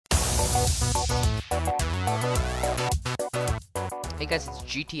Hey guys, it's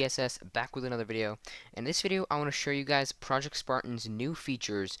GTSS back with another video. In this video, I want to show you guys Project Spartan's new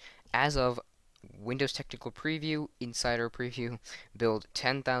features as of Windows Technical Preview, Insider Preview, build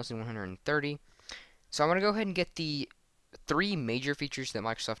 10,130. So I want to go ahead and get the three major features that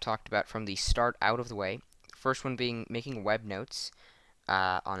Microsoft talked about from the start out of the way. First one being making web notes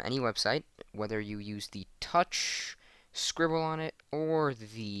on any website, whether you use the touch scribble on it or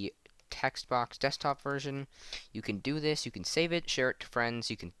the text box desktop version. You can do this, you can save it, share it to friends,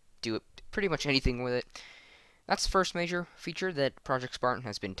 you can do it pretty much anything with it. That's the first major feature that Project Spartan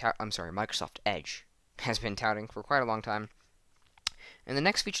has been Microsoft Edge has been touting for quite a long time. And the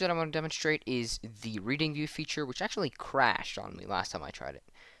next feature that I want to demonstrate is the reading view feature, which actually crashed on me last time I tried it.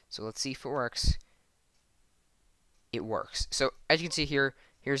 So let's see if it works. It works. So as you can see here,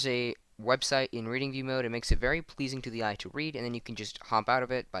 here's a website in reading view mode. It makes it very pleasing to the eye to read, and then you can just hop out of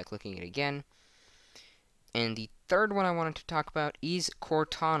it by clicking it again. And the third one I wanted to talk about is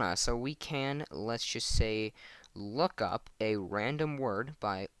Cortana. So we can, let's just say, look up a random word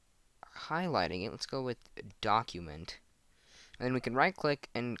by highlighting it. Let's go with document. And then we can right click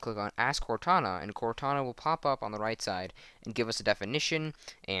and click on Ask Cortana, and Cortana will pop up on the right side and give us a definition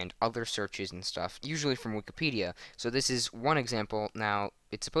and other searches and stuff, usually from Wikipedia. So this is one example. Now,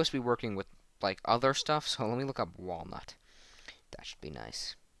 it's supposed to be working with like other stuff, so let me look up walnut. That should be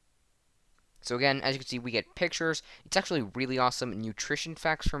nice. So again, as you can see, we get pictures. It's actually really awesome. Nutrition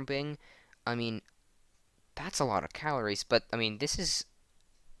facts from Bing. I mean, that's a lot of calories, but I mean, this is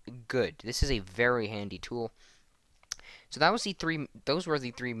good. This is a very handy tool. So that was those were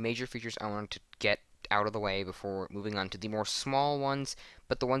the three major features I wanted to get out of the way before moving on to the more small ones,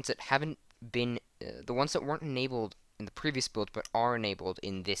 but the ones that haven't been, the ones that weren't enabled in the previous build, but are enabled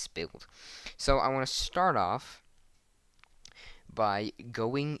in this build. So I want to start off by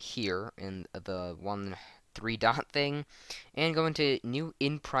going here in the three-dot thing, and go into new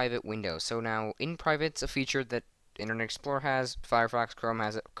in private window. So now in private's a feature that Internet Explorer has, Firefox, Chrome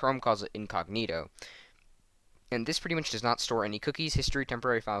has it. Chrome calls it incognito. And this pretty much does not store any cookies, history,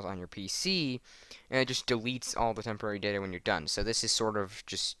 temporary files on your PC, and it just deletes all the temporary data when you're done. So this is sort of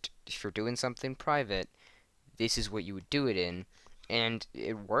just, if you're doing something private, this is what you would do it in. And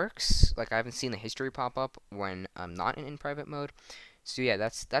it works. Like, I haven't seen the history pop up when I'm not in private mode. So yeah,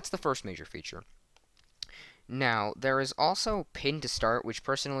 that's the first major feature. Now, there is also pin to start, which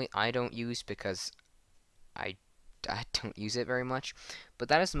personally I don't use because I don't use it very much, but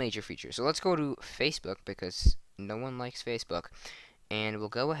that is the major feature. So let's go to Facebook, because no one likes Facebook, and we'll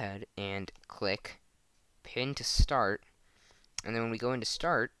go ahead and click pin to start, and then when we go into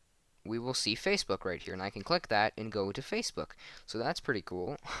start, we will see Facebook right here, and I can click that and go to Facebook. So that's pretty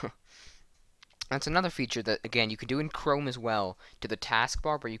cool. That's another feature that, again, you can do in Chrome as well, to the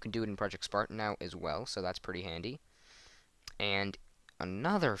taskbar, but you can do it in Project Spartan now as well, so that's pretty handy. And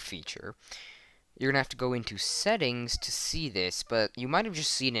another feature, you're going to have to go into settings to see this, but you might have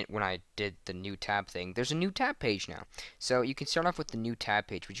just seen it when I did the new tab thing. There's a new tab page now. So you can start off with the new tab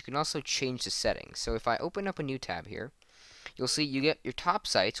page, but you can also change the settings. So if I open up a new tab here, you'll see you get your top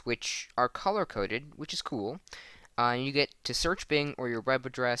sites, which are color-coded, which is cool. And you get to search Bing or your web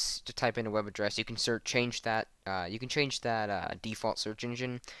address to type in a web address. You can change that default search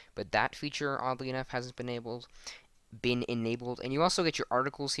engine, but that feature, oddly enough, hasn't been enabled. And you also get your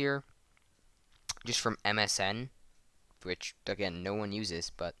articles here, just from MSN, which, again, no one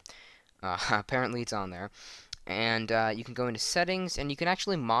uses, but apparently it's on there. And you can go into settings, and you can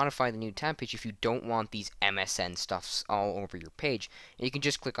actually modify the new tab page if you don't want these MSN stuffs all over your page. And you can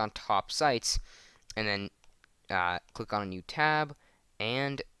just click on top sites, and then click on a new tab,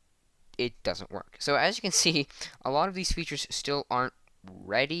 and it doesn't work. So as you can see, a lot of these features still aren't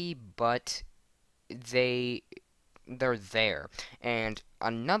ready, but they're there. And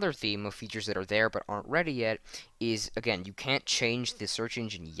another theme of features that are there but aren't ready yet is, again, you can't change the search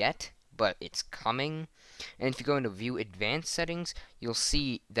engine yet, but it's coming. And if you go into View Advanced Settings, you'll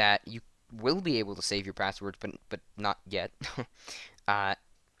see that you will be able to save your passwords, but not yet.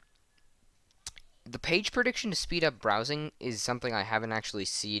 The page prediction to speed up browsing is something I haven't actually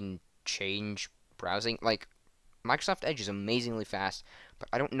seen change browsing. Like, Microsoft Edge is amazingly fast, but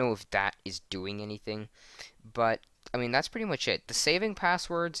I don't know if that is doing anything. But I mean, that's pretty much it. The saving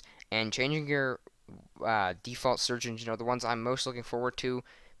passwords and changing your default search engine are the ones I'm most looking forward to,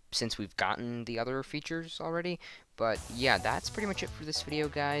 since we've gotten the other features already. But yeah, that's pretty much it for this video,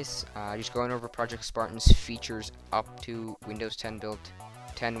 guys. Just going over Project Spartan's features up to Windows 10 build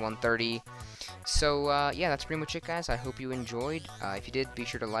 10.130. So yeah, that's pretty much it, guys. I hope you enjoyed. If you did, be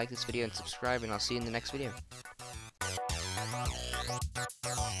sure to like this video and subscribe, and I'll see you in the next video.